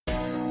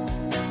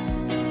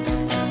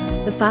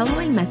The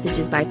following message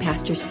is by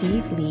Pastor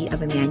Steve Lee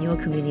of Emmanuel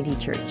Community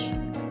Church.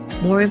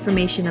 More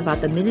information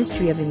about the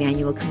ministry of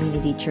Emmanuel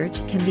Community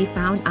Church can be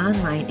found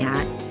online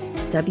at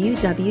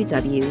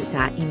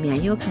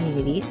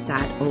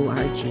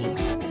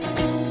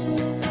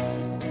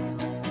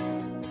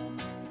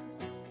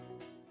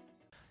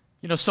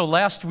www.emmanuelcommunity.org. So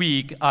last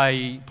week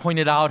I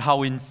pointed out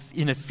how in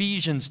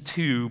Ephesians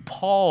 2,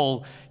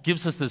 Paul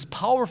gives us this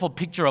powerful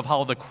picture of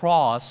how the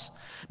cross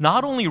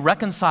not only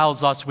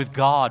reconciles us with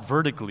God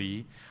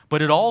vertically,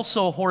 but it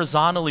also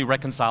horizontally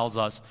reconciles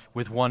us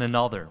with one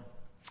another.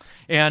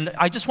 And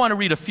I just want to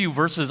read a few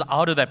verses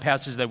out of that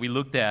passage that we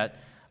looked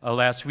at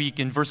last week.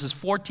 In verses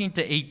 14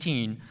 to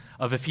 18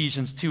 of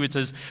Ephesians 2, it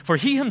says, "For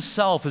he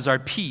himself is our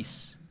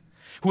peace,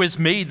 who has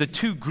made the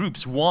two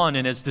groups one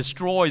and has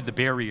destroyed the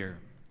barrier,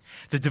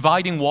 the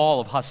dividing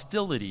wall of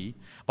hostility,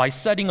 by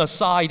setting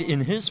aside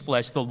in his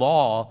flesh the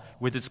law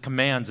with its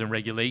commands and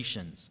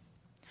regulations.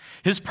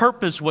 His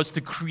purpose was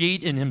to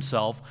create in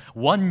himself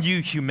one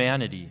new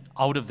humanity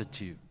out of the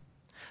two,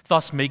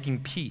 thus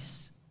making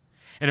peace,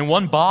 and in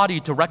one body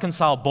to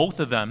reconcile both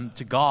of them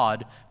to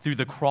God through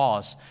the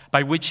cross,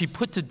 by which he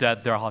put to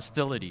death their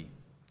hostility.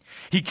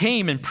 He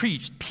came and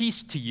preached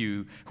peace to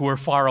you who are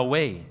far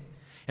away,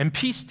 and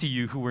peace to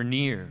you who are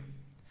near.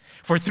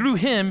 For through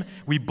him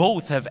we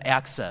both have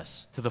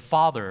access to the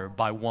Father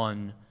by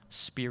one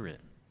Spirit."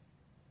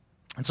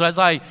 And so as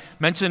I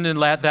mentioned in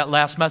that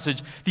last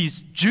message,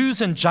 these Jews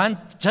and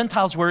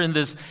Gentiles were in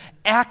this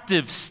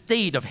active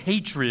state of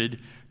hatred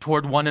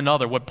toward one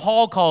another, what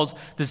Paul calls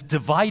this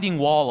dividing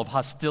wall of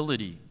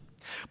hostility.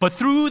 But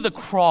through the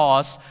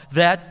cross,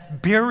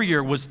 that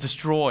barrier was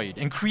destroyed,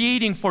 and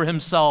creating for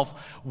himself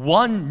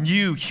one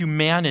new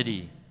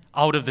humanity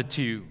out of the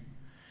two.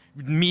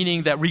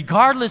 Meaning that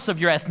regardless of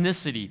your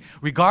ethnicity,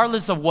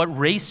 regardless of what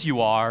race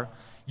you are,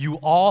 you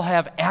all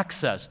have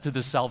access to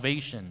the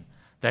salvation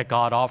that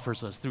God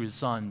offers us through his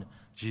Son,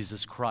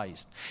 Jesus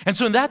Christ. And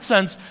so in that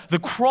sense, the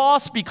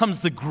cross becomes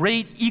the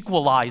great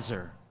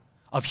equalizer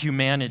of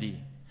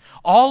humanity.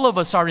 All of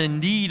us are in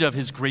need of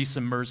his grace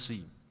and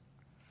mercy.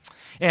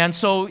 And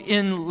so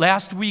in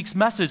last week's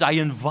message, I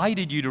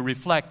invited you to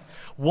reflect,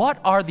 what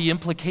are the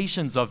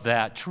implications of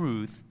that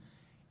truth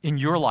in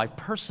your life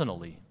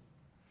personally?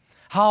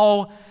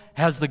 How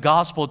has the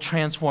gospel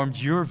transformed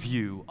your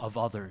view of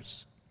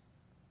others?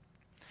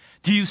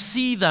 Do you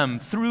see them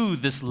through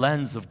this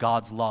lens of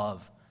God's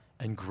love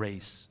and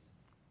grace?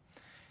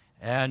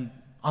 And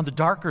on the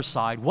darker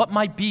side, what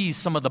might be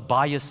some of the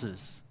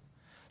biases,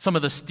 some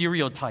of the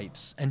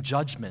stereotypes and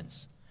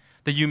judgments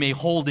that you may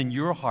hold in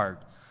your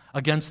heart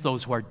against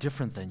those who are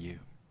different than you?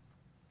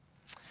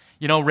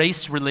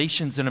 Race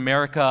relations in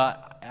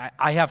America,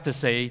 I have to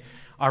say,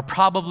 are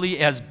probably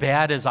as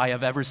bad as I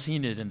have ever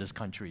seen it in this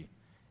country,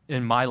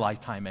 in my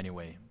lifetime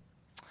anyway.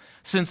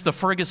 Since the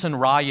Ferguson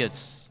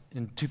riots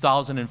in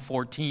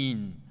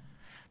 2014,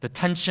 the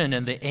tension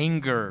and the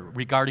anger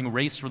regarding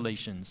race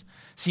relations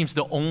seems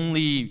to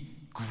only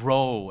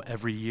grow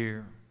every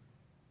year.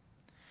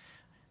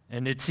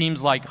 And it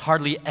seems like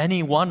hardly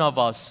any one of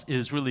us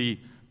is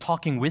really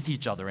talking with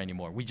each other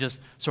anymore. We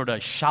just sort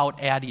of shout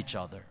at each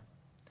other.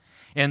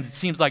 And it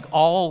seems like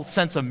all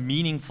sense of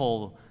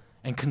meaningful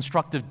and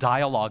constructive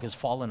dialogue has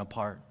fallen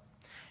apart.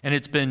 And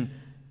it's been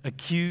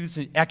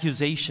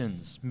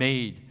accusations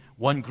made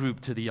one group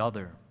to the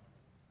other.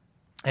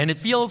 And it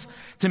feels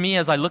to me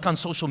as I look on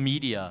social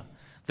media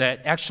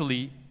that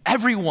actually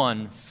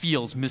everyone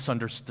feels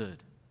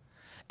misunderstood.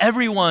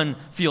 Everyone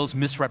feels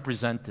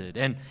misrepresented,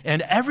 and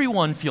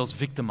everyone feels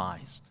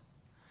victimized.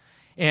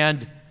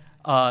 And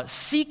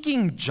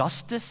seeking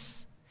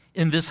justice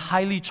in this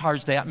highly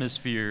charged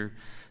atmosphere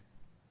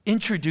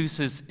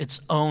introduces its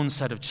own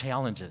set of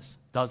challenges,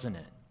 doesn't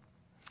it?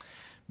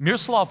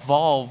 Miroslav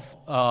Volf,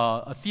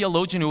 a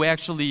theologian who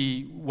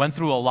actually went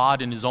through a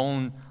lot in his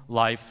own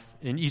life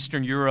in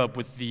Eastern Europe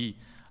with the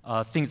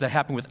things that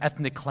happened with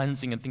ethnic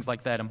cleansing and things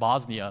like that in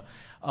Bosnia,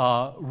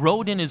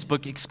 wrote in his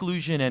book,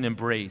 Exclusion and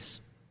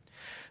Embrace,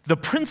 "The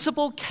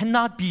principle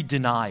cannot be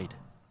denied.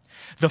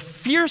 The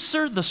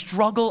fiercer the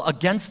struggle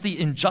against the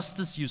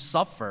injustice you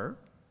suffer,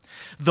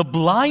 the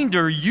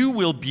blinder you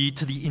will be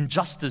to the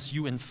injustice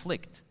you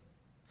inflict.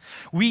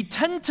 We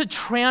tend to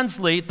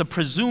translate the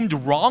presumed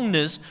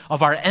wrongness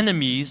of our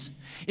enemies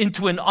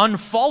into an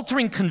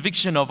unfaltering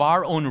conviction of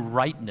our own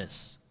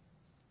rightness.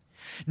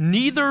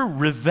 Neither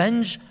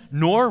revenge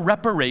nor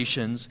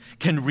reparations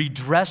can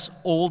redress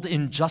old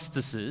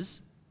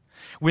injustices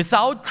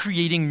without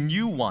creating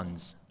new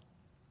ones.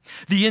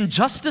 The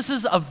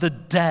injustices of the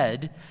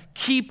dead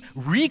keep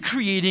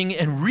recreating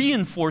and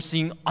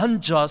reinforcing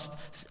unjust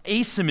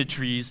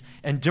asymmetries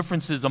and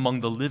differences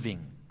among the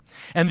living.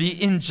 And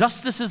the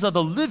injustices of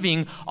the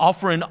living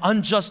offer an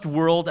unjust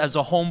world as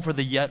a home for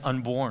the yet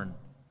unborn.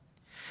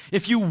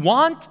 If you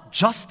want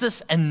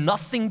justice and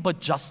nothing but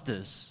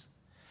justice,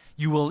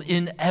 you will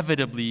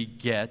inevitably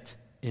get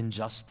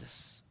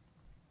injustice."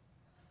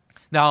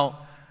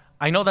 Now,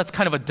 I know that's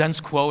kind of a dense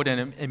quote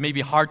and it may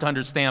be hard to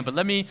understand, but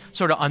let me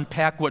sort of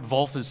unpack what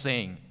Volf is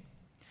saying.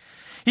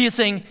 He is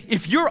saying,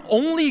 if your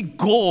only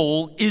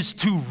goal is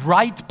to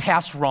right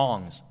past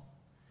wrongs,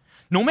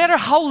 no matter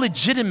how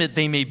legitimate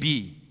they may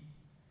be,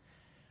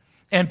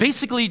 and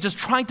basically just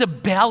trying to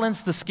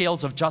balance the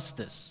scales of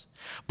justice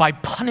by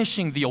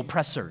punishing the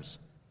oppressors,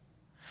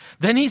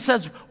 then he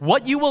says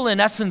what you will in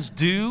essence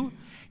do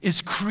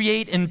is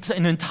create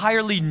an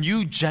entirely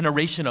new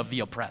generation of the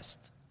oppressed,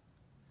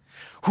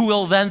 who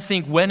will then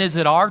think, when is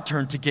it our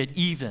turn to get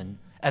even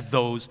at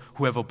those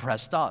who have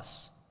oppressed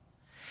us?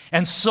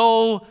 And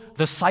so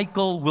the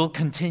cycle will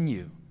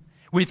continue,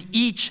 with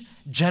each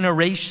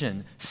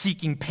generation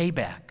seeking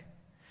payback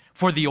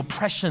for the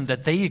oppression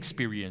that they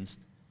experienced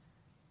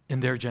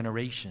in their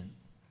generation.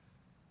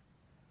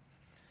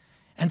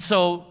 And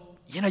so,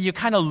 you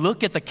kind of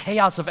look at the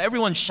chaos of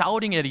everyone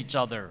shouting at each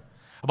other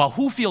about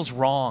who feels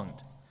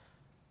wronged,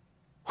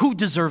 who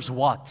deserves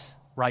what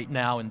right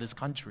now in this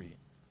country.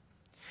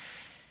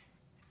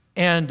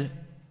 And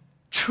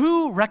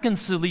true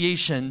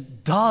reconciliation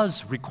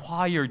does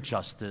require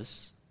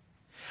justice,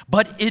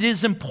 but it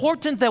is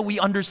important that we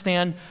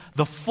understand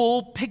the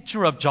full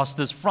picture of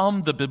justice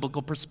from the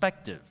biblical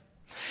perspective.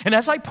 And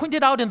as I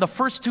pointed out in the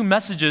first two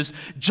messages,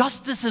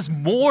 justice is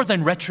more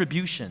than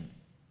retribution.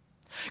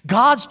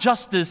 God's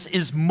justice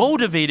is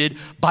motivated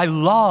by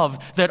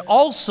love that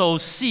also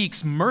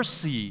seeks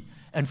mercy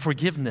and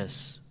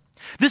forgiveness.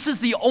 This is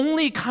the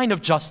only kind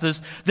of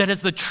justice that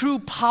has the true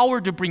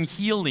power to bring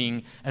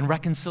healing and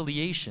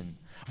reconciliation.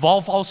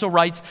 Volf also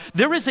writes,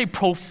 there is a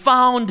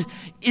profound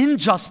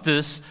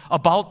injustice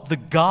about the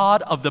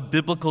God of the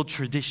biblical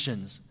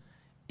traditions.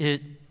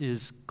 It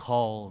is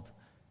called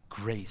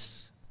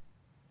grace.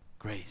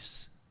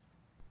 Grace.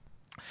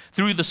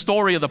 Through the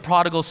story of the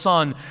prodigal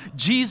son,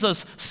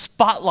 Jesus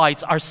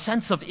spotlights our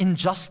sense of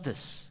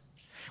injustice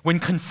when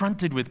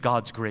confronted with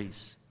God's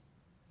grace.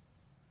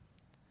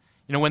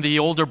 When the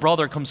older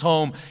brother comes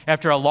home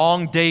after a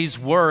long day's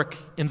work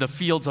in the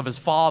fields of his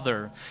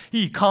father,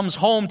 he comes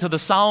home to the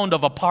sound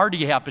of a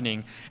party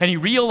happening, and he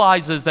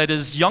realizes that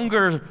his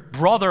younger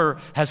brother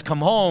has come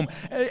home,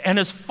 and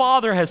his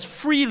father has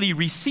freely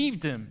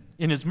received him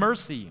in his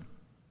mercy.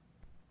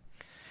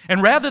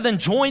 And rather than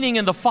joining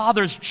in the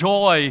father's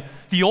joy,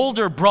 the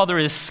older brother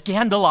is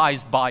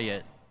scandalized by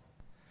it,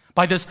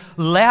 by this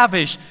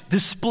lavish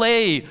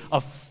display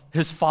of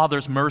his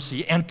father's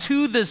mercy. And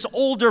to this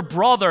older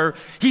brother,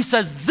 he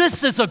says,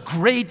 this is a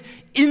great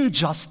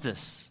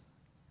injustice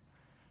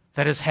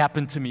that has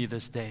happened to me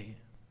this day.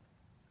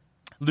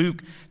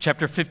 Luke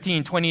chapter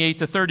 15, 28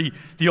 to 30,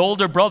 the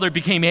older brother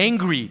became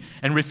angry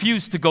and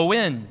refused to go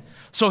in.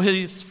 So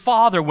his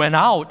father went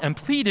out and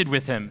pleaded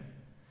with him.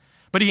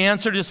 But he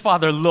answered his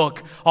father,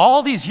 look,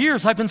 all these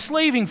years I've been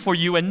slaving for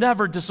you and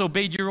never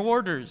disobeyed your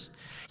orders.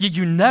 Yet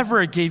you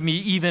never gave me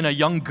even a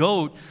young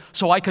goat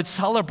so I could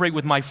celebrate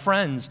with my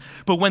friends.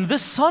 But when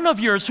this son of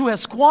yours who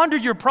has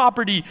squandered your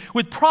property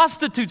with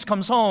prostitutes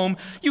comes home,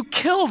 you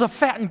kill the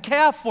fattened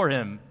calf for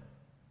him.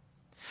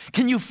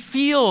 Can you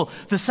feel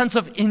the sense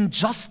of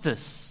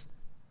injustice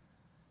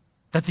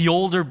that the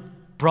older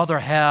brother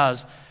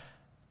has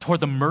toward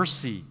the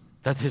mercy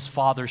that his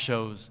father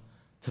shows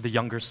to the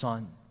younger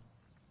son?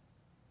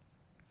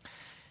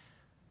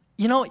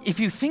 If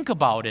you think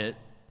about it,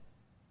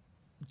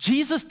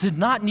 Jesus did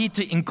not need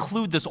to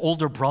include this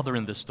older brother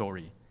in this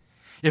story.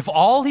 If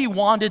all he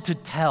wanted to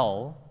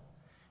tell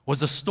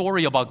was a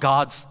story about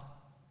God's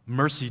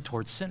mercy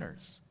towards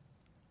sinners.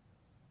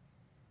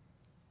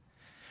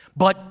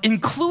 But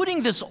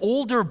including this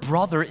older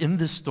brother in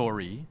this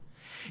story,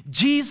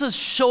 Jesus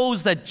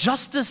shows that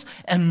justice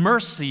and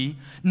mercy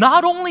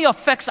not only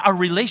affects our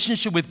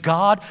relationship with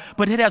God,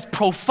 but it has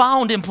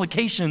profound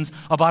implications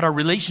about our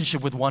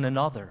relationship with one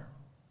another.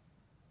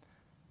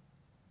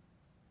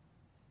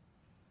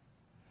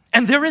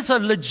 And there is a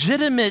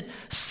legitimate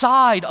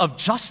side of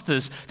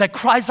justice that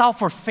cries out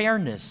for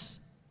fairness,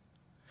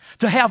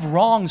 to have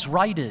wrongs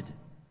righted.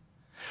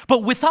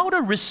 But without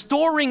a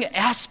restoring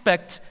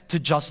aspect to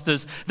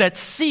justice that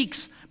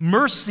seeks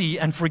mercy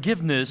and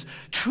forgiveness,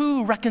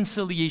 true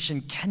reconciliation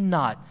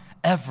cannot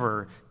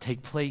ever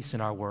take place in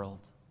our world.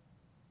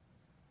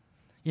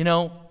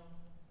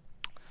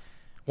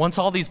 Once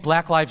all these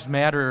Black Lives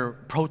Matter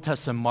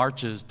protests and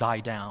marches die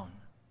down,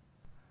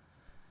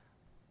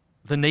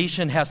 the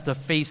nation has to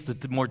face the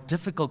more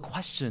difficult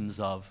questions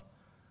of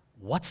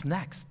what's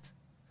next?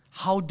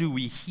 How do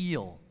we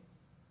heal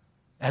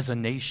as a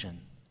nation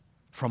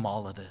from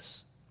all of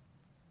this?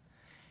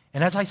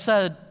 And as I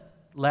said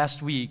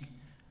last week,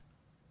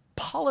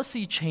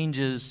 policy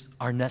changes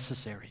are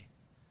necessary,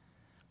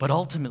 but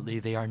ultimately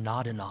they are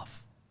not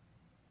enough.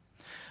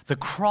 The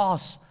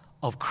cross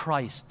of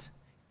Christ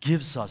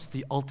gives us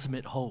the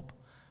ultimate hope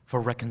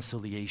for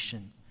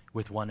reconciliation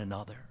with one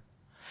another.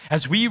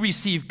 As we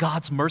receive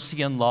God's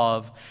mercy and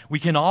love, we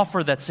can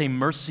offer that same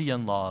mercy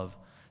and love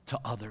to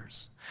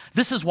others.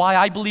 This is why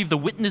I believe the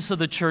witness of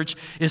the church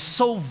is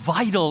so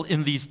vital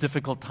in these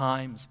difficult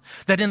times.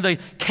 That in the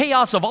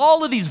chaos of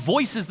all of these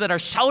voices that are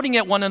shouting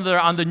at one another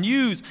on the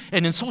news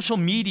and in social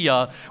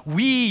media,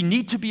 we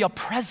need to be a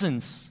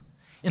presence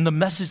in the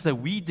message that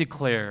we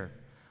declare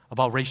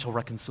about racial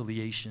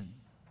reconciliation.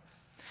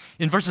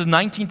 In verses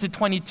 19 to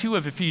 22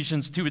 of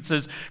Ephesians 2, it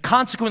says,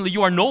 "Consequently,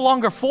 you are no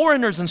longer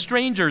foreigners and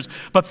strangers,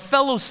 but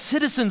fellow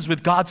citizens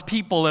with God's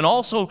people and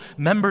also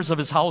members of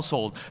his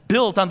household,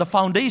 built on the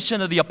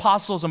foundation of the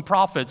apostles and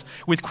prophets,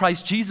 with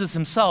Christ Jesus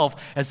himself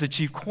as the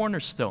chief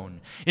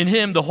cornerstone. In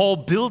him, the whole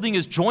building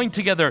is joined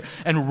together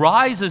and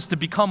rises to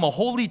become a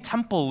holy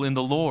temple in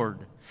the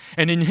Lord.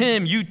 And in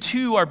him, you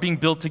too are being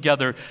built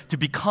together to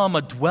become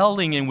a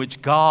dwelling in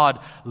which God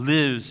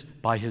lives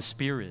by his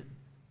Spirit."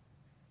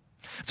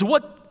 So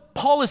what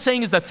Paul is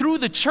saying is that through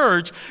the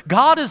church,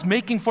 God is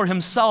making for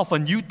himself a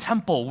new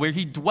temple where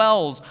he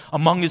dwells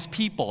among his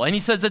people. And he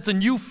says it's a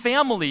new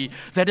family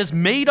that is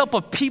made up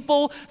of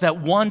people that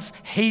once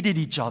hated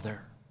each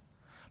other,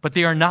 but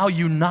they are now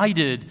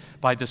united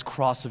by this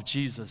cross of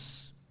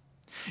Jesus.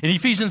 In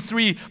Ephesians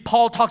 3,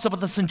 Paul talks about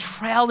the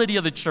centrality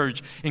of the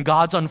church in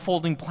God's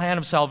unfolding plan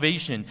of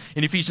salvation.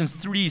 In Ephesians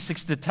 3,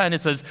 6 to 10,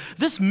 it says,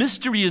 "This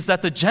mystery is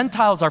that the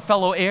Gentiles are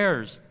fellow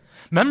heirs,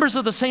 members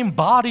of the same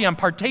body and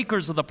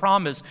partakers of the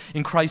promise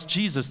in Christ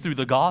Jesus through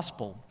the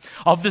gospel.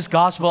 Of this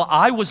gospel,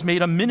 I was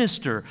made a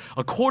minister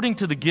according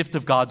to the gift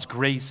of God's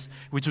grace,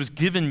 which was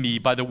given me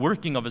by the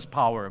working of his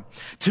power.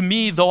 To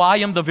me, though I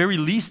am the very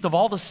least of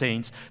all the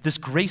saints, this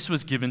grace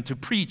was given to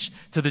preach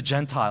to the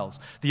Gentiles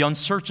the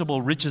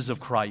unsearchable riches of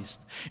Christ,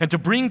 and to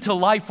bring to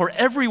life for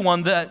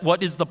everyone that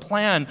what is the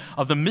plan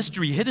of the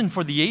mystery hidden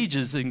for the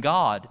ages in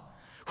God,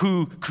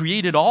 who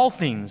created all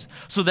things,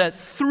 so that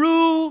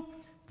through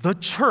the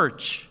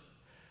church,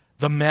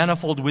 the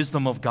manifold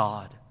wisdom of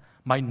God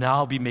might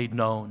now be made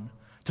known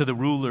to the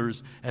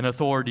rulers and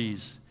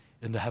authorities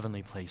in the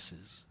heavenly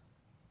places."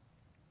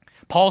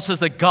 Paul says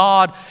that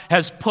God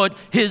has put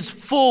his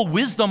full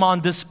wisdom on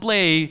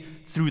display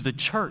through the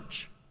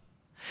church.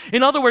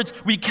 In other words,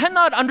 we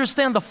cannot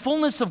understand the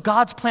fullness of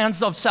God's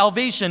plans of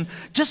salvation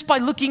just by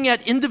looking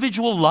at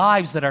individual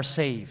lives that are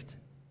saved.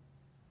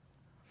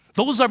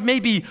 Those are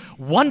maybe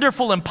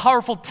wonderful and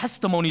powerful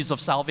testimonies of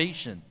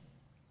salvation.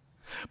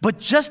 But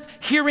just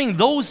hearing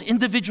those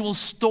individual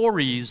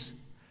stories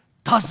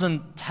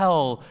doesn't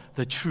tell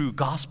the true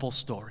gospel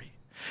story.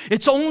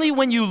 It's only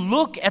when you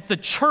look at the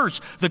church,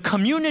 the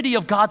community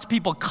of God's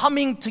people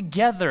coming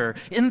together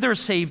in their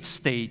saved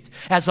state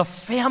as a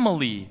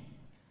family,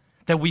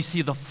 that we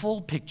see the full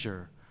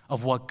picture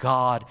of what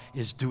God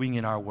is doing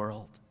in our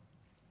world.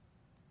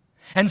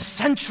 And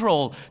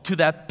central to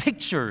that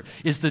picture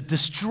is the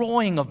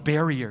destroying of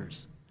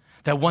barriers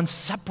that once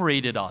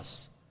separated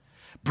us,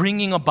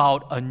 bringing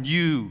about a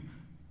new,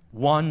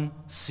 one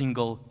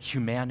single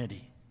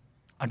humanity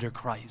under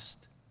Christ.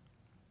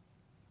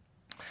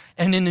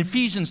 And in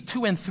Ephesians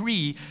 2 and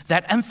 3,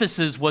 that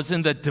emphasis was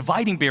in the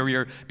dividing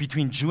barrier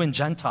between Jew and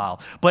Gentile.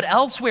 But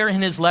elsewhere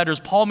in his letters,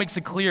 Paul makes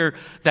it clear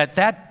that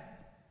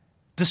that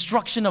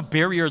destruction of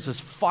barriers is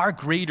far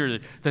greater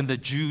than the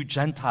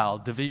Jew-Gentile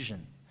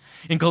division.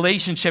 In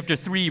Galatians chapter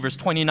 3, verse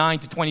 29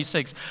 to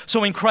 26,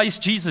 "So in Christ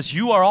Jesus,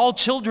 you are all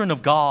children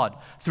of God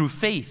through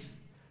faith.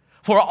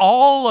 For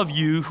all of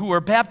you who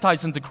are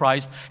baptized into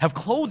Christ have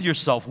clothed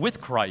yourself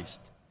with Christ.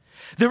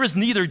 There is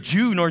neither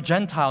Jew nor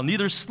Gentile,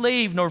 neither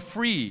slave nor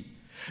free,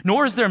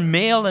 nor is there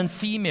male and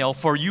female,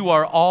 for you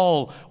are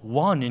all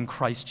one in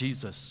Christ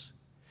Jesus.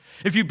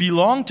 If you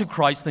belong to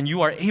Christ, then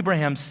you are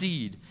Abraham's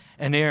seed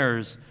and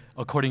heirs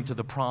according to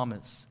the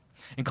promise."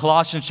 In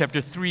Colossians chapter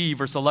 3,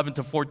 verse 11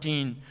 to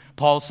 14,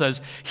 Paul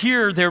says,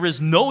 "Here there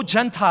is no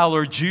Gentile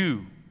or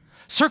Jew,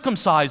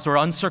 circumcised or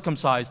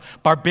uncircumcised,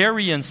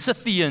 barbarian,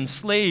 Scythian,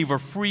 slave or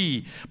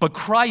free, but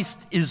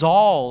Christ is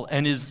all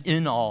and is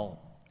in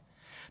all.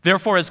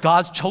 Therefore, as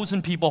God's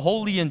chosen people,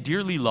 holy and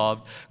dearly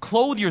loved,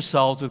 clothe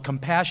yourselves with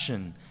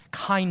compassion,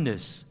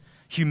 kindness,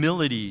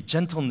 humility,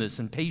 gentleness,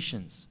 and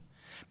patience.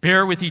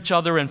 Bear with each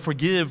other and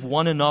forgive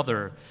one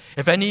another.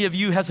 If any of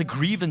you has a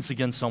grievance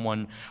against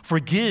someone,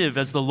 forgive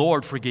as the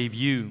Lord forgave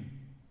you.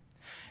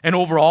 And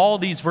over all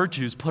these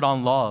virtues, put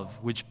on love,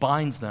 which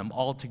binds them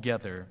all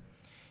together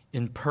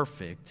in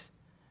perfect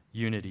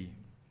unity."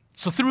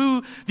 So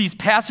through these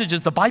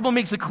passages, the Bible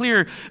makes it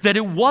clear that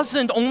it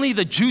wasn't only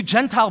the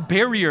Jew-Gentile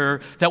barrier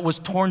that was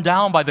torn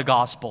down by the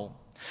gospel,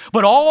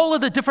 but all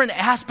of the different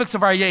aspects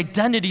of our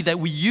identity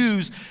that we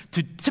use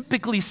to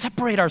typically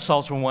separate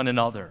ourselves from one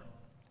another.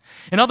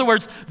 In other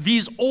words,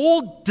 these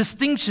old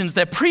distinctions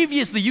that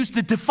previously used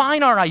to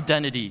define our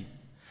identity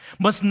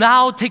must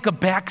now take a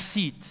back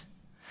seat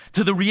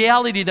to the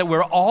reality that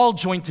we're all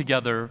joined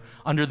together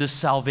under this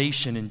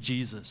salvation in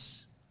Jesus.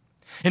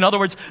 In other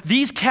words,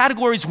 these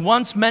categories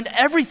once meant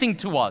everything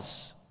to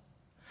us.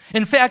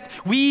 In fact,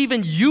 we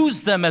even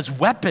used them as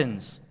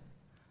weapons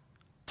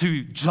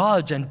to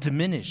judge and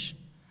diminish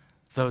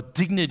the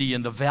dignity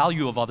and the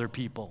value of other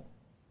people.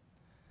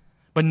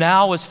 But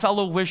now, as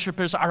fellow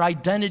worshipers, our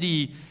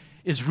identity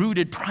is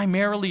rooted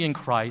primarily in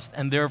Christ,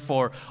 and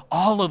therefore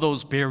all of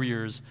those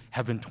barriers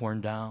have been torn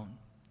down.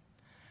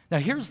 Now,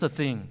 here's the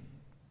thing.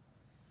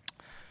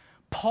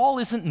 Paul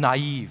isn't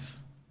naive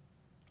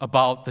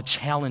about the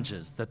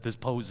challenges that this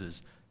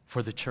poses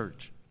for the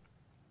church.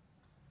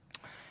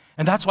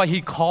 And that's why he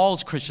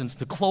calls Christians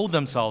to clothe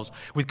themselves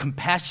with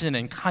compassion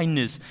and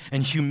kindness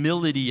and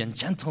humility and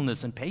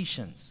gentleness and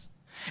patience.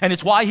 And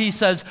it's why he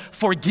says,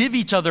 forgive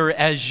each other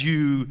as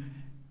you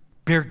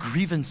bear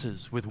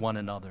grievances with one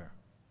another.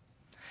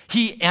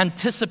 He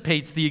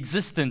anticipates the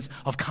existence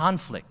of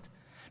conflict.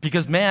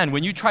 Because man,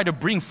 when you try to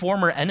bring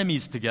former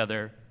enemies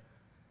together,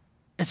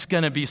 it's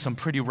going to be some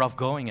pretty rough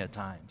going at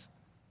times.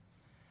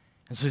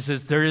 And so he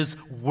says there is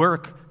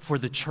work for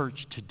the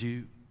church to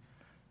do.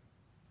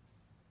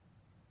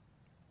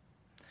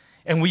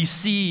 And we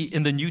see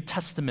in the New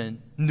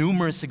Testament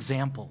numerous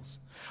examples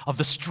of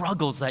the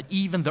struggles that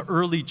even the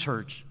early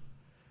church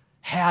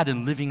had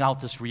in living out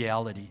this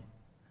reality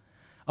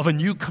of a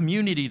new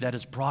community that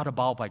is brought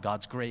about by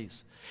God's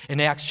grace. In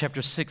Acts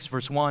chapter 6,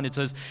 verse 1, it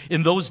says,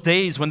 in those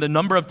days when the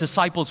number of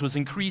disciples was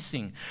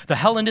increasing, the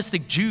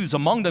Hellenistic Jews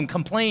among them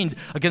complained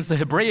against the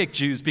Hebraic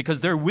Jews because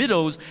their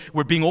widows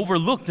were being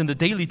overlooked in the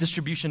daily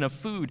distribution of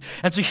food.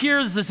 And so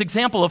here's this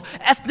example of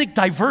ethnic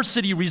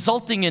diversity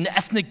resulting in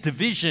ethnic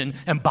division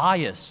and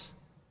bias.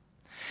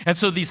 And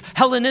so these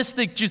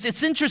Hellenistic Jews,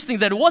 it's interesting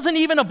that it wasn't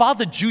even about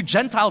the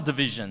Jew-Gentile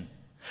division.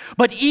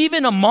 But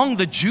even among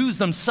the Jews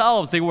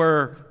themselves, they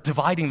were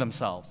dividing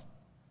themselves.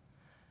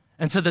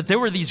 And so that there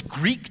were these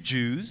Greek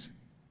Jews,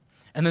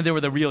 and then there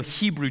were the real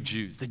Hebrew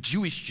Jews, the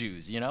Jewish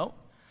Jews, you know?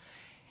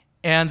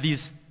 And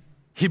these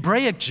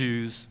Hebraic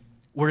Jews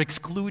were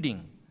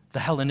excluding the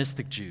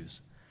Hellenistic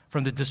Jews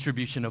from the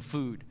distribution of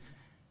food.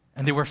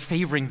 And they were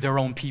favoring their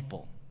own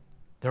people,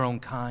 their own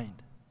kind.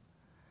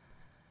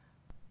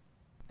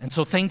 And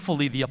so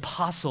thankfully, the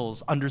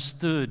apostles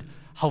understood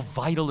how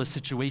vital a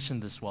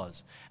situation this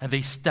was. And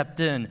they stepped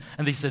in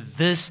and they said,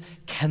 this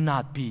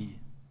cannot be.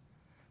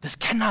 This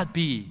cannot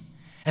be.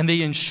 And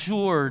they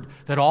ensured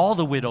that all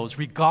the widows,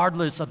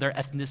 regardless of their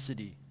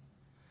ethnicity,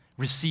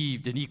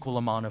 received an equal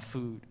amount of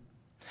food.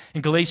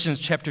 In Galatians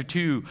chapter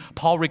 2,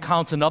 Paul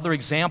recounts another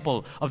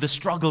example of the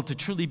struggle to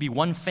truly be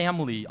one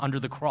family under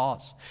the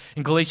cross.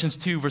 In Galatians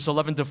 2, verse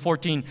 11 to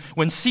 14,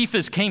 when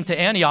Cephas came to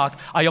Antioch,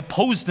 I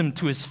opposed him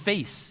to his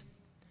face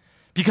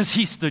because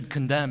he stood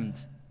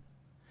condemned.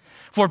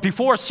 For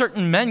before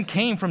certain men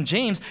came from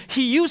James,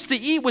 he used to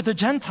eat with the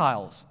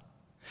Gentiles.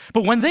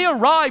 But when they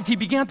arrived, he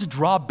began to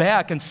draw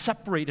back and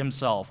separate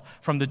himself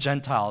from the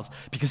Gentiles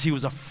because he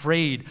was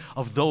afraid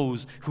of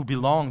those who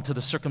belonged to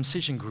the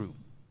circumcision group.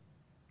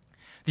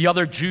 The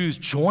other Jews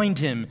joined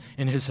him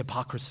in his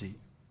hypocrisy,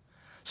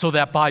 so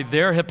that by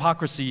their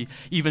hypocrisy,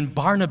 even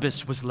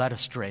Barnabas was led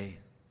astray.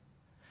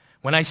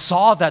 When I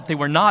saw that they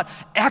were not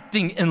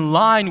acting in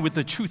line with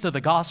the truth of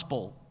the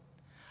gospel,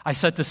 I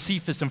said to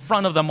Cephas in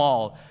front of them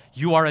all,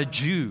 you are a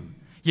Jew,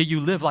 yet you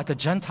live like a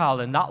Gentile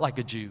and not like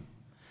a Jew.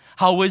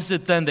 How is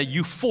it then that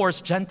you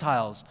force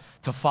Gentiles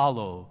to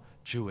follow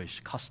Jewish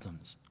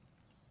customs?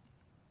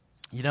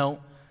 You know,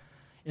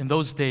 in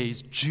those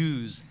days,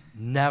 Jews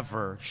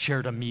never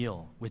shared a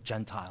meal with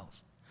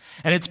Gentiles.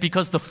 And it's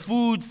because the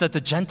foods that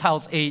the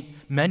Gentiles ate,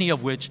 many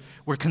of which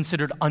were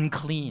considered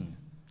unclean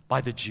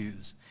by the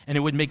Jews. And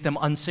it would make them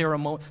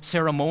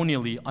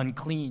ceremonially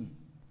unclean.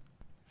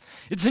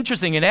 It's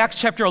interesting, in Acts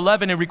chapter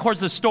 11, it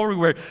records this story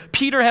where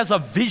Peter has a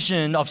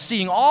vision of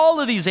seeing all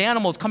of these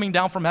animals coming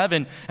down from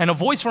heaven, and a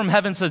voice from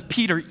heaven says,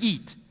 Peter,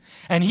 eat.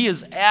 And he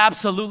is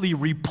absolutely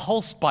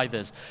repulsed by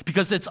this,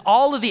 because it's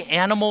all of the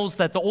animals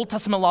that the Old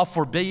Testament law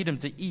forbade him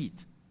to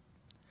eat.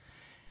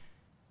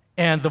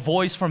 And the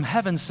voice from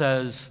heaven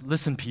says,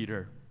 listen,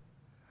 Peter,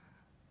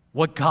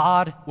 what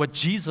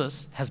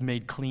Jesus has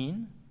made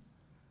clean,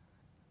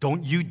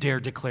 don't you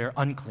dare declare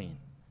unclean.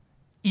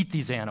 Eat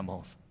these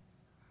animals.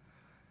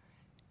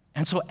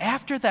 And so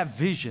after that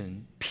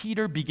vision,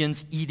 Peter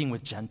begins eating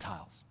with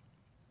Gentiles.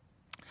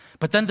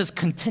 But then this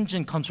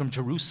contingent comes from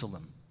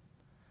Jerusalem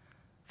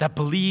that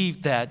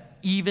believed that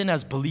even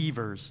as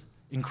believers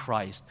in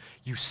Christ,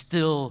 you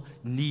still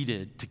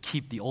needed to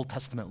keep the Old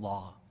Testament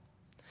law.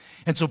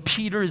 And so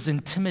Peter is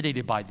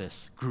intimidated by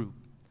this group,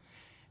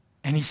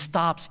 and he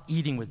stops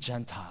eating with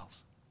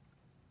Gentiles.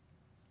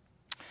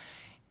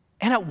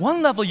 And at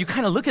one level, you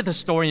kind of look at the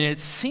story, and it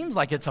seems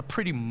like it's a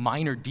pretty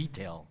minor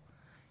detail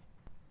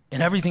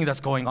in everything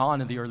that's going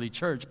on in the early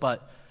church,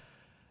 but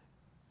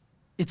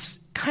it's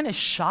kind of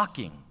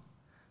shocking,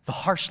 the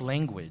harsh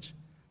language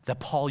that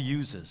Paul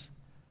uses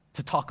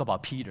to talk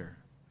about Peter.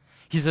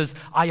 He says,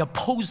 I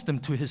opposed him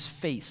to his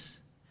face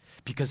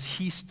because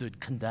he stood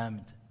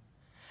condemned.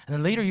 And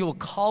then later he will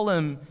call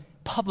him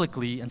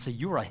publicly and say,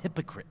 you're a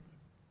hypocrite.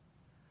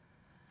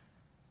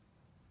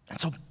 And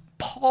so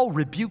Paul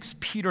rebukes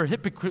Peter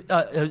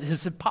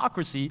his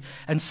hypocrisy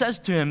and says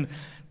to him,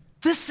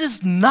 this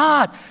is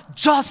not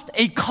just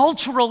a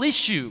cultural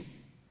issue.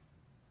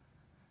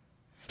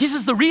 He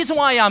says, the reason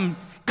why I'm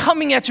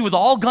coming at you with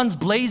all guns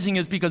blazing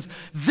is because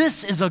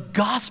this is a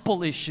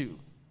gospel issue.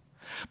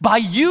 By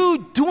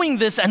you doing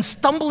this and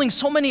stumbling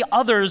so many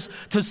others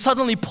to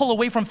suddenly pull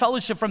away from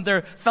fellowship from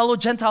their fellow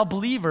Gentile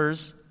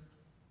believers,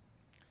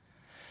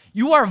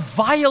 you are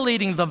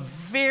violating the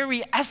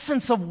very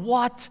essence of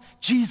what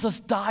Jesus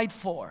died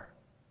for.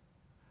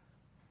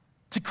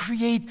 To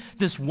create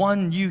this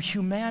one new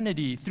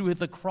humanity through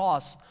the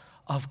cross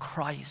of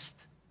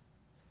Christ.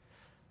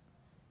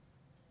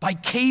 By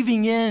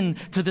caving in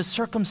to the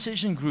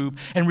circumcision group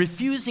and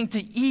refusing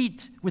to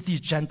eat with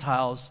these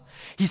Gentiles,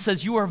 he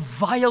says you are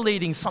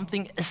violating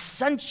something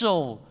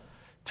essential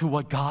to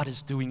what God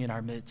is doing in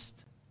our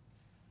midst.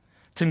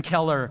 Tim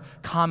Keller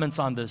comments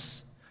on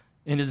this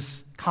in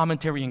his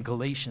commentary in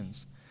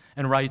Galatians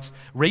and writes,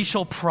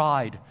 racial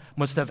pride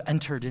must have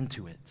entered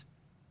into it.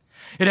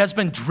 It has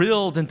been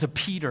drilled into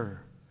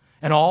Peter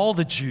and all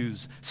the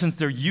Jews since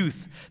their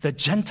youth that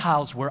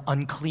Gentiles were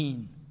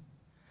unclean.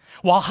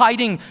 While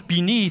hiding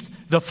beneath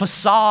the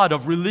facade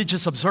of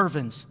religious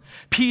observance,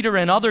 Peter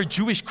and other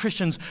Jewish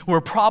Christians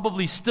were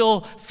probably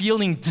still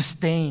feeling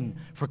disdain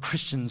for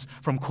Christians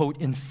from,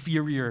 quote,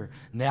 inferior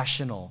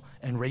national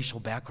and racial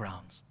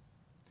backgrounds.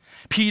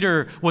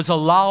 Peter was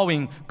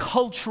allowing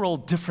cultural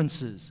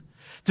differences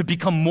to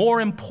become more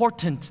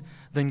important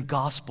than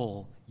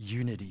gospel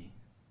unity.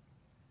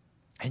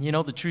 And you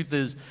know, the truth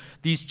is,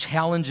 these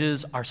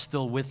challenges are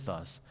still with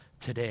us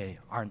today,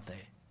 aren't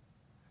they?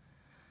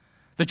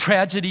 The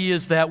tragedy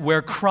is that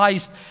where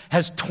Christ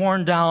has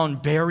torn down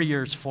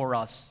barriers for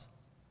us,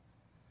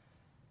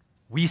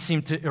 we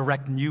seem to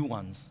erect new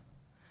ones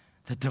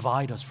that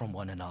divide us from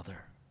one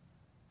another.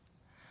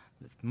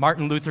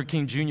 Martin Luther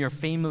King Jr.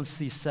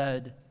 famously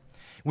said,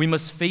 we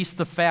must face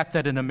the fact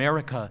that in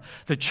America,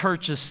 the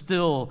church is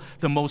still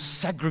the most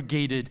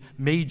segregated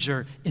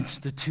major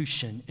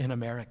institution in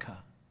America.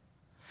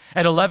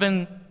 At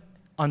 11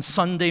 on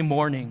Sunday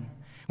morning,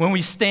 when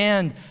we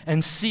stand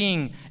and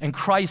sing and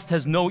Christ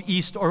has no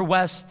east or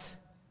west,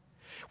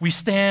 we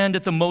stand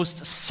at the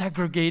most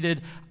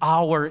segregated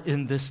hour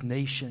in this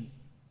nation.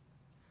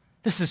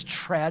 This is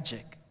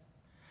tragic.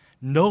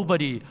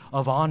 Nobody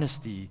of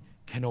honesty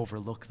can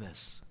overlook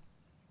this.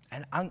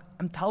 And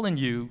I'm telling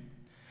you,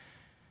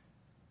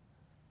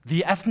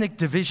 the ethnic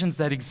divisions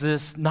that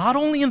exist, not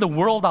only in the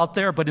world out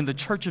there, but in the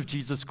Church of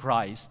Jesus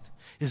Christ,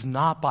 is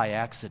not by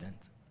accident.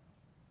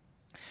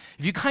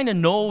 If you kind of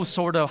know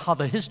sort of how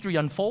the history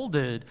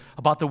unfolded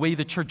about the way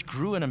the church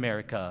grew in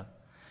America,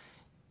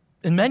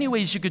 in many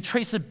ways you could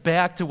trace it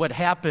back to what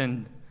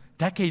happened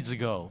decades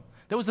ago.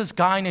 There was this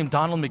guy named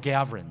Donald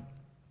McGavran.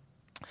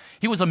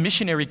 He was a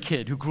missionary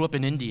kid who grew up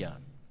in India.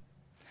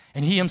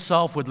 And he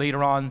himself would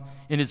later on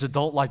in his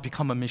adult life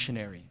become a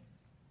missionary.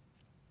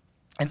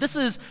 And this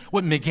is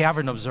what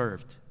McGavran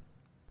observed.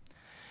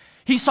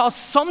 He saw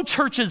some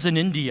churches in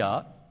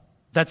India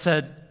that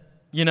said,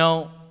 you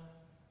know,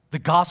 the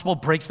gospel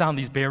breaks down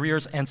these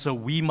barriers, and so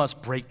we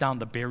must break down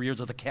the barriers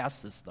of the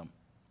caste system.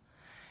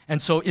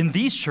 And so in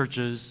these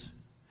churches,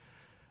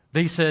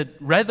 they said,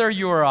 whether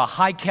you're a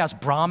high caste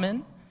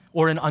Brahmin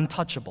or an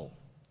untouchable,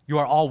 you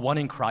are all one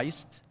in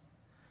Christ,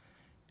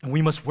 and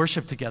we must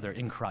worship together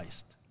in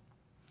Christ.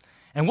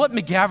 And what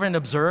McGavran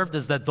observed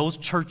is that those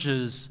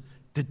churches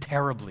did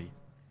terribly.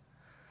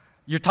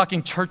 You're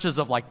talking churches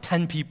of like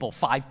 10 people,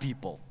 5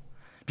 people,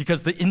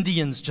 because the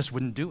Indians just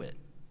wouldn't do it.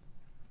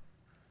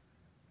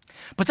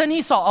 But then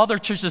he saw other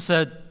churches that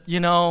said,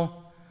 you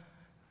know,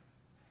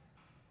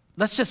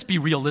 let's just be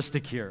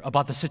realistic here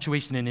about the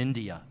situation in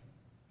India.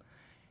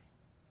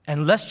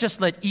 And let's just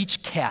let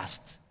each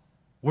caste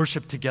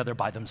worship together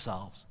by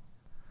themselves,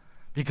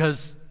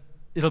 because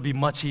it'll be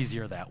much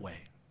easier that way.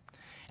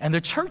 And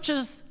the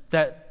churches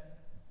that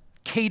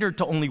catered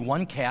to only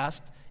one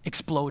caste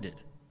exploded.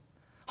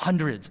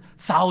 Hundreds,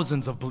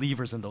 thousands of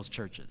believers in those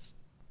churches.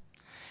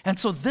 And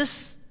so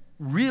this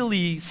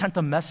really sent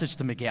a message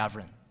to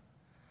McGavran.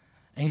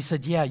 And he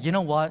said, yeah, you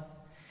know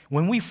what?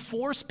 When we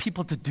force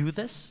people to do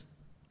this,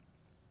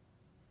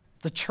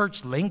 the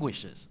church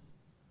languishes.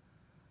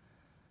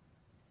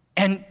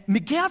 And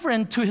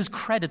McGavran, to his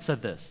credit,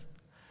 said this: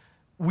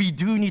 we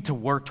do need to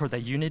work toward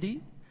that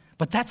unity,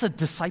 but that's a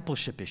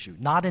discipleship issue,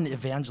 not an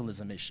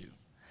evangelism issue.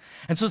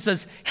 And so it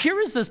says, here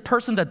is this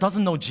person that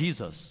doesn't know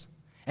Jesus,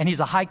 and he's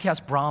a high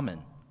caste Brahmin.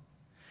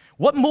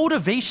 What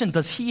motivation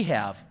does he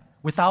have,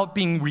 without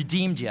being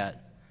redeemed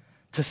yet,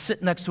 to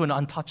sit next to an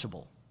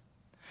untouchable?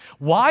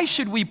 Why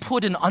should we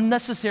put an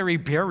unnecessary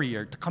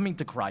barrier to coming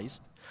to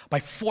Christ by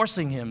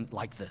forcing him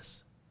like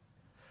this?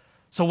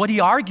 So what he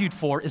argued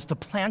for is to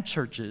plant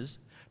churches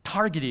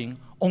targeting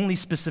only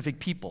specific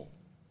people.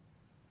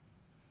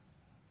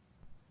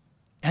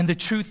 And the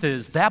truth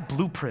is, that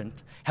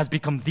blueprint has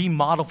become the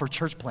model for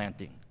church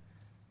planting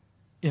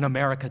in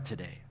America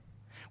today.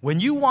 When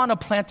you want to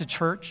plant a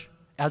church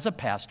as a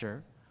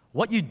pastor,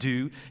 what you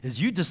do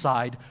is you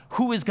decide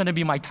who is going to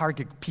be my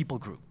target people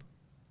group.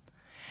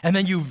 And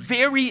then you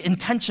very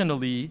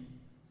intentionally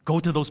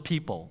go to those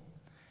people.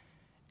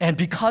 And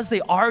because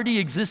they already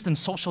exist in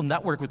social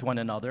network with one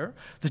another,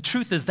 the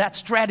truth is that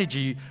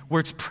strategy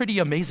works pretty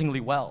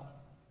amazingly well.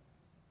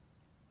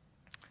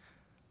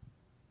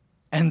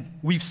 And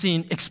we've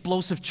seen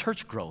explosive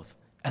church growth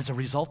as a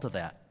result of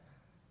that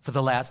for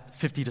the last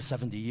 50 to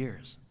 70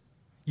 years,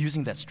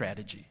 using that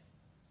strategy.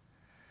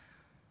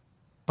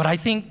 But I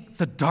think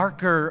the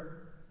darker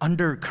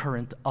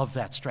undercurrent of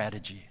that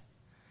strategy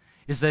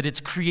is that it's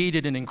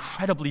created an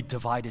incredibly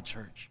divided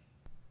church,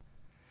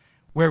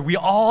 where we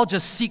all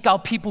just seek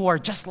out people who are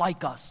just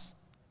like us.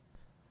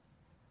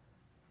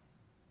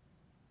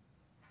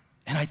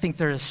 And I think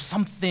there is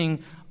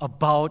something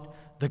about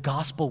the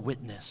gospel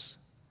witness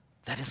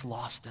that is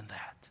lost in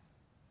that.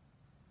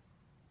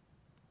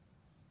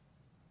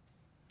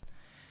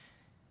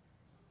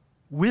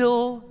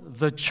 Will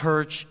the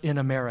church in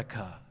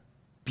America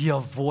be a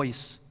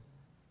voice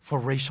for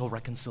racial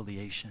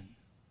reconciliation?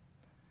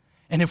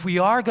 And if we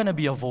are going to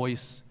be a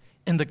voice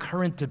in the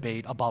current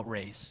debate about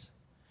race,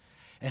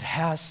 it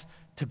has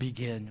to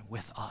begin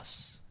with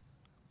us.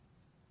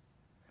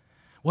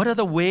 What are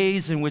the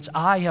ways in which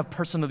I have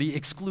personally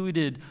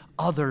excluded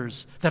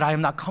others that I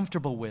am not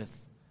comfortable with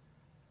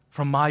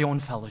from my own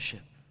fellowship,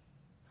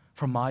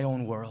 from my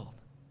own world?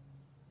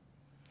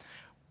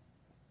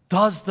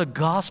 Does the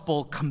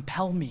gospel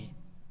compel me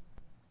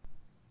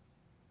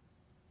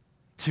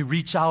to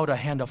reach out a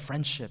hand of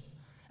friendship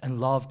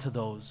and love to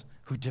those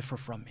who differ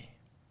from me?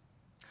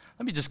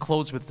 Let me just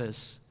close with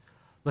this.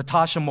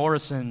 Latasha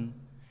Morrison,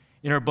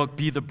 in her book,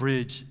 Be the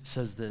Bridge,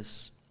 says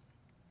this: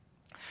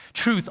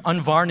 truth,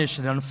 unvarnished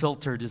and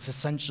unfiltered, is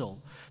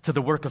essential to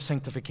the work of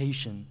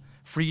sanctification,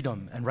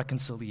 freedom, and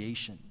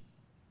reconciliation.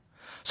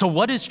 So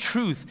what is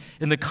truth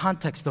in the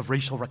context of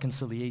racial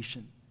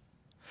reconciliation?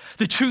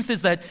 The truth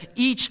is that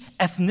each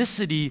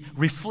ethnicity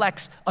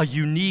reflects a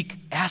unique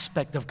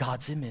aspect of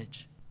God's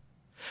image.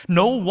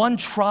 No one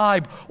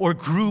tribe or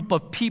group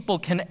of people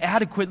can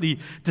adequately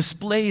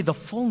display the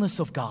fullness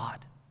of God.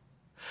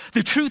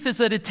 The truth is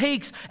that it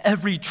takes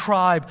every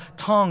tribe,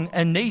 tongue,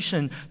 and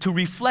nation to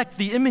reflect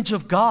the image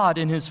of God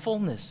in His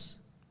fullness.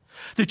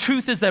 The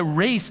truth is that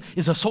race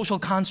is a social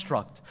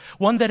construct,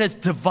 one that has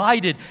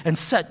divided and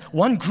set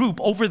one group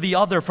over the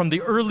other from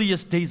the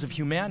earliest days of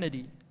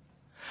humanity.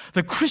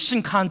 The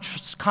Christian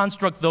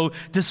construct, though,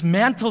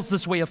 dismantles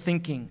this way of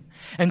thinking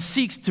and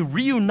seeks to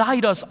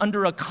reunite us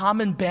under a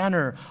common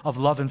banner of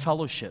love and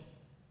fellowship.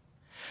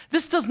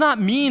 This does not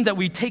mean that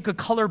we take a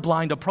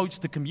colorblind approach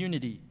to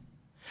community.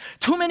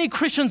 Too many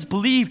Christians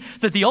believe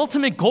that the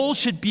ultimate goal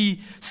should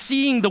be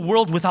seeing the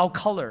world without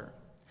color.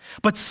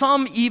 But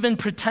some even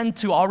pretend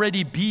to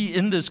already be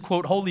in this,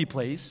 quote, holy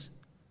place.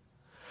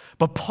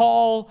 But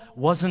Paul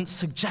wasn't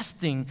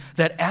suggesting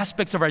that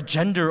aspects of our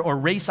gender or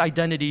race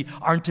identity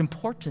aren't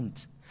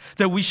important,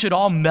 that we should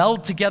all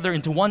meld together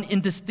into one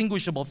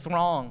indistinguishable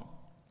throng.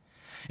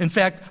 In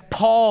fact,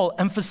 Paul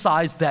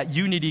emphasized that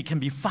unity can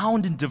be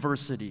found in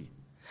diversity.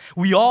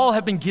 We all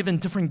have been given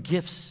different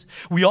gifts.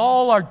 We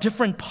all are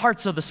different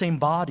parts of the same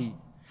body.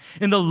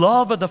 In the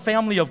love of the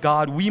family of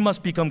God, we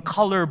must become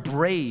color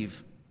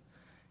brave,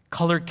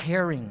 color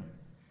caring,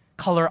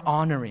 color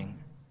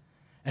honoring,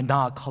 and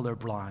not color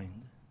blind.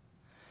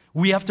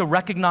 We have to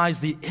recognize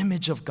the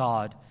image of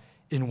God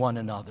in one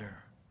another.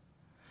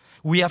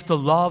 We have to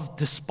love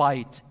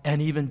despite and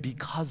even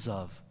because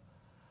of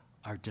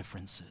our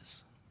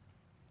differences.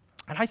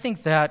 And I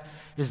think that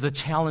is the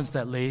challenge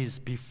that lays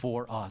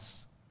before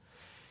us,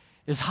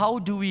 is how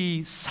do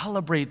we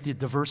celebrate the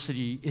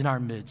diversity in our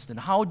midst, and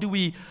how do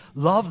we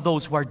love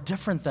those who are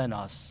different than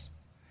us?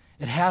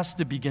 It has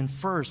to begin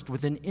first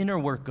with an inner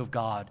work of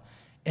God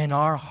in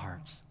our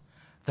hearts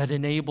that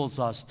enables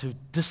us to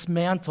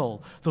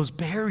dismantle those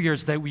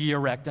barriers that we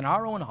erect in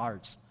our own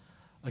hearts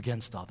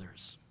against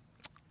others.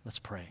 Let's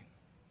pray.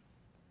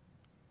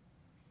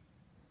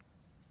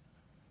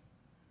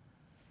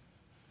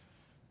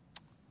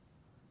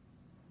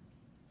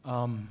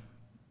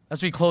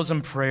 As we close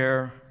in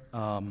prayer,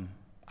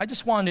 I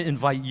just want to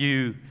invite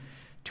you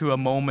to a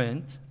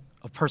moment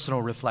of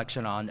personal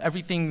reflection on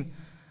everything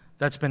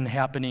that's been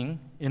happening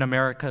in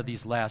America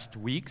these last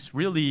weeks,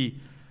 really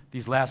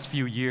these last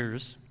few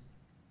years.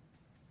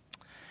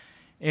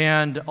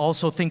 And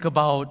also think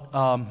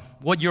about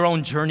what your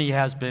own journey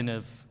has been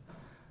of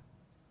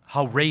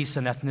how race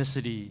and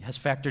ethnicity has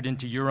factored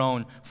into your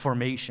own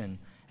formation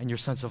and your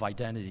sense of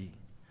identity.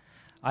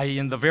 I,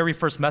 in the very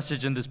first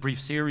message in this brief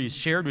series,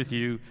 shared with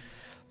you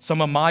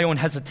some of my own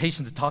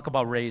hesitation to talk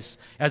about race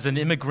as an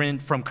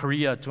immigrant from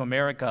Korea to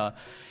America,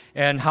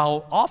 and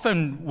how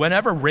often,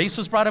 whenever race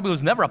was brought up, it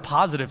was never a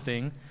positive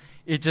thing.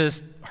 It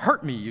just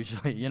hurt me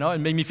usually, It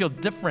made me feel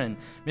different,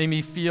 made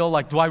me feel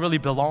like, do I really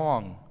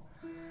belong?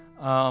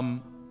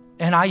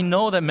 And I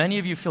know that many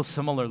of you feel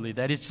similarly,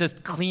 that it's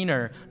just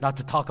cleaner not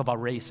to talk about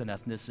race and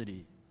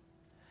ethnicity.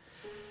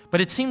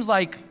 But it seems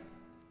like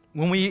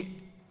when we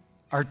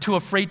are too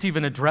afraid to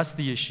even address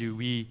the issue,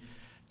 we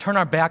turn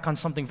our back on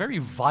something very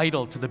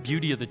vital to the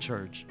beauty of the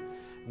church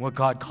and what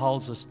God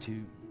calls us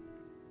to.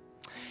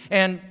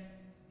 And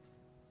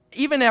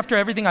even after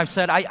everything I've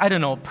said, I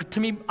don't know, to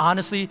me,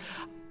 honestly,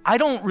 I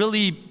don't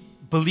really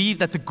believe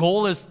that the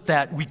goal is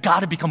that we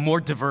got to become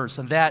more diverse,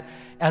 and that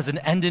as an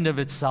end in of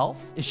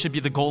itself, it should be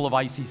the goal of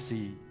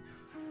ICC.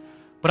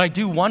 But I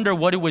do wonder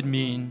what it would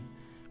mean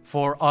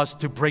for us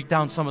to break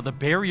down some of the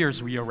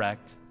barriers we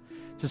erect,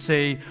 to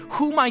say,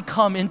 who might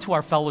come into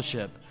our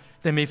fellowship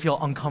that may feel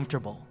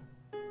uncomfortable,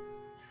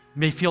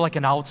 may feel like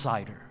an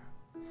outsider,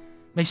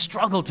 may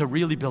struggle to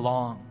really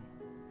belong.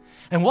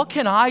 And what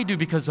can I do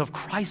because of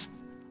Christ's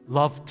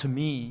love to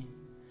me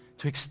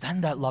to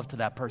extend that love to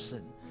that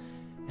person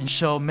and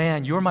show,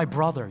 man, you're my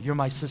brother, you're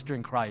my sister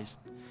in Christ.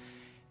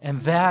 And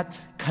that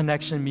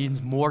connection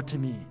means more to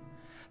me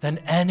than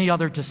any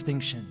other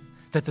distinction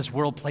that this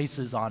world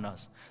places on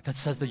us that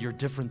says that you're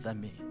different than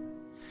me.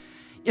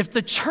 If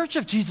the Church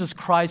of Jesus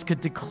Christ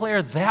could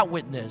declare that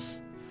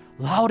witness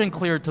loud and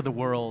clear to the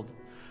world,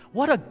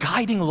 what a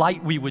guiding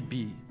light we would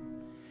be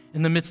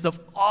in the midst of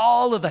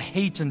all of the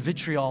hate and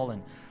vitriol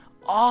and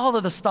all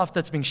of the stuff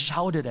that's being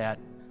shouted at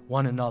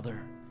one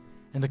another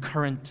in the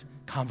current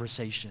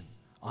conversation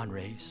on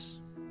race.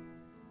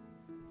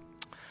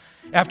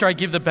 After I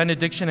give the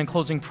benediction and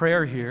closing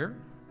prayer here,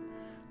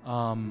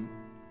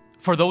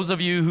 for those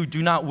of you who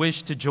do not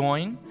wish to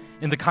join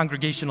in the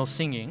congregational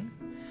singing,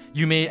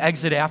 you may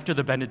exit after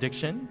the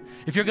benediction.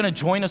 If you're going to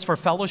join us for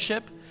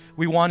fellowship,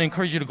 we want to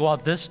encourage you to go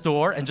out this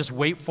door and just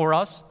wait for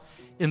us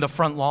in the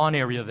front lawn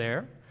area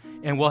there,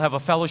 and we'll have a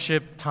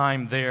fellowship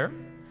time there.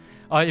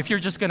 If you're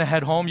just going to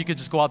head home, you could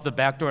just go out the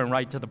back door and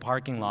right to the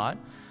parking lot.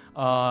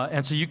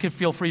 And so you can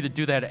feel free to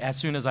do that as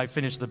soon as I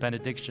finish the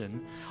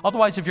benediction.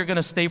 Otherwise, if you're going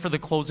to stay for the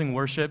closing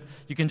worship,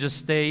 you can just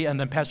stay, and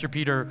then Pastor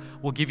Peter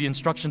will give you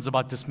instructions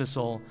about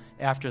dismissal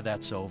after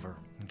that's over.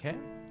 Okay?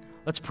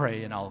 Let's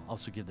pray, and I'll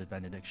also give the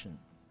benediction.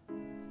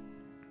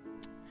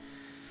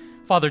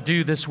 Father,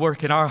 do this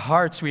work in our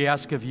hearts, we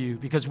ask of you,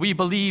 because we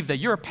believe that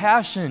your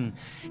passion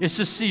is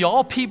to see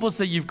all peoples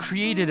that you've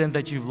created and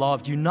that you've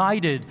loved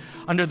united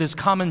under this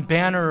common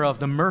banner of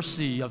the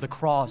mercy of the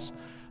cross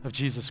of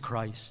Jesus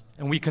Christ.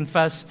 And we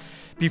confess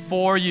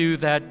before you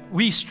that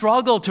we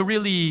struggle to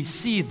really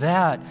see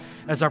that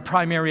as our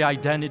primary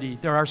identity.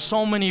 There are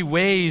so many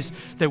ways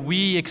that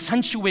we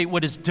accentuate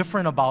what is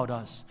different about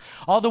us,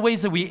 all the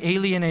ways that we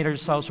alienate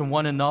ourselves from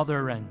one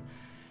another,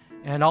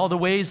 and all the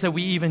ways that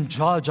we even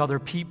judge other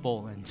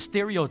people and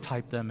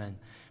stereotype them and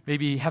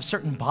maybe have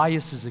certain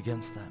biases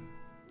against them.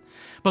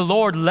 But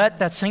Lord, let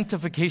that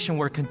sanctification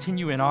work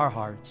continue in our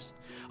hearts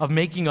of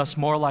making us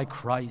more like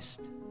Christ.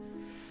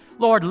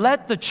 Lord,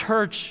 let the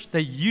church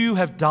that you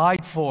have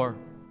died for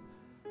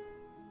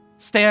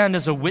stand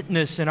as a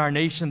witness in our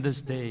nation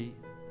this day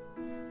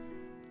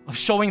of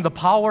showing the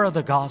power of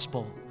the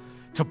gospel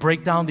to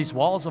break down these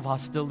walls of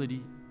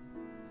hostility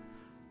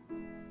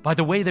by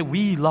the way that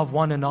we love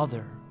one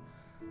another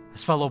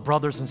as fellow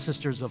brothers and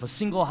sisters of a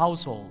single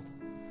household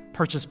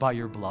purchased by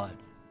your blood.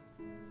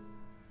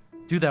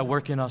 Do that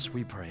work in us,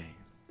 we pray.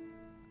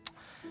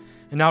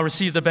 And now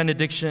receive the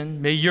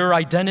benediction. May your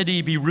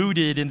identity be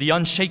rooted in the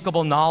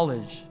unshakable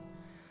knowledge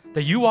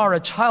that you are a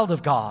child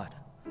of God,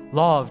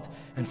 loved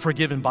and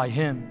forgiven by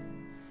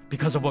Him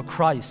because of what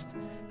Christ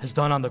has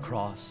done on the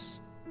cross.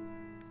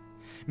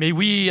 May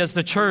we as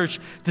the church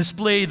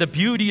display the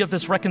beauty of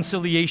this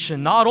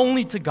reconciliation, not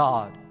only to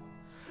God,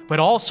 but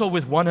also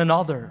with one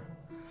another,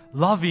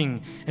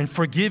 loving and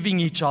forgiving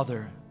each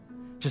other,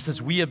 just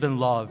as we have been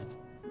loved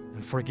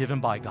and forgiven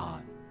by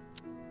God.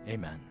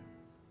 Amen.